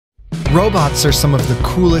Robots are some of the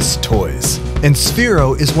coolest toys, and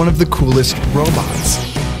Sphero is one of the coolest robots.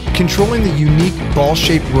 Controlling the unique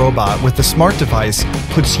ball-shaped robot with the smart device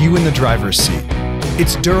puts you in the driver's seat.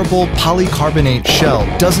 Its durable polycarbonate shell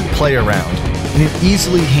doesn't play around, and it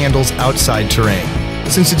easily handles outside terrain.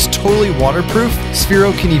 Since it's totally waterproof,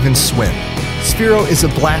 Sphero can even swim. Sphero is a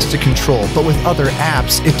blast to control, but with other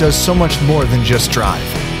apps, it does so much more than just drive.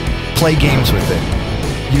 Play games with it.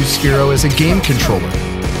 Use Sphero as a game controller,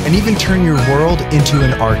 and even turn your world into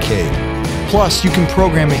an arcade. Plus, you can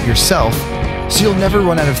program it yourself, so you'll never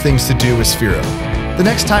run out of things to do with Sphero. The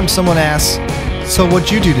next time someone asks, "So what'd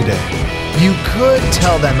you do today?" you could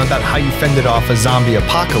tell them about how you fended off a zombie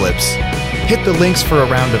apocalypse, hit the links for a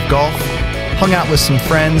round of golf, hung out with some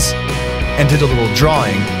friends, and did a little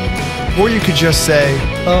drawing. Or you could just say,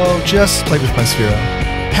 "Oh, just played with my Sphero."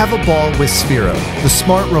 Have a ball with Sphero, the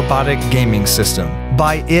smart robotic gaming system.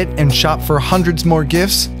 Buy it and shop for hundreds more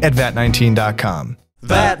gifts at VAT19.com.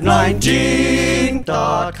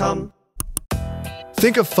 VAT19.com.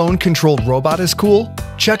 Think a phone-controlled robot is cool?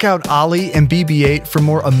 Check out Ollie and BB-8 for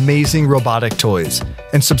more amazing robotic toys.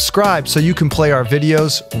 And subscribe so you can play our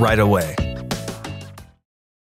videos right away.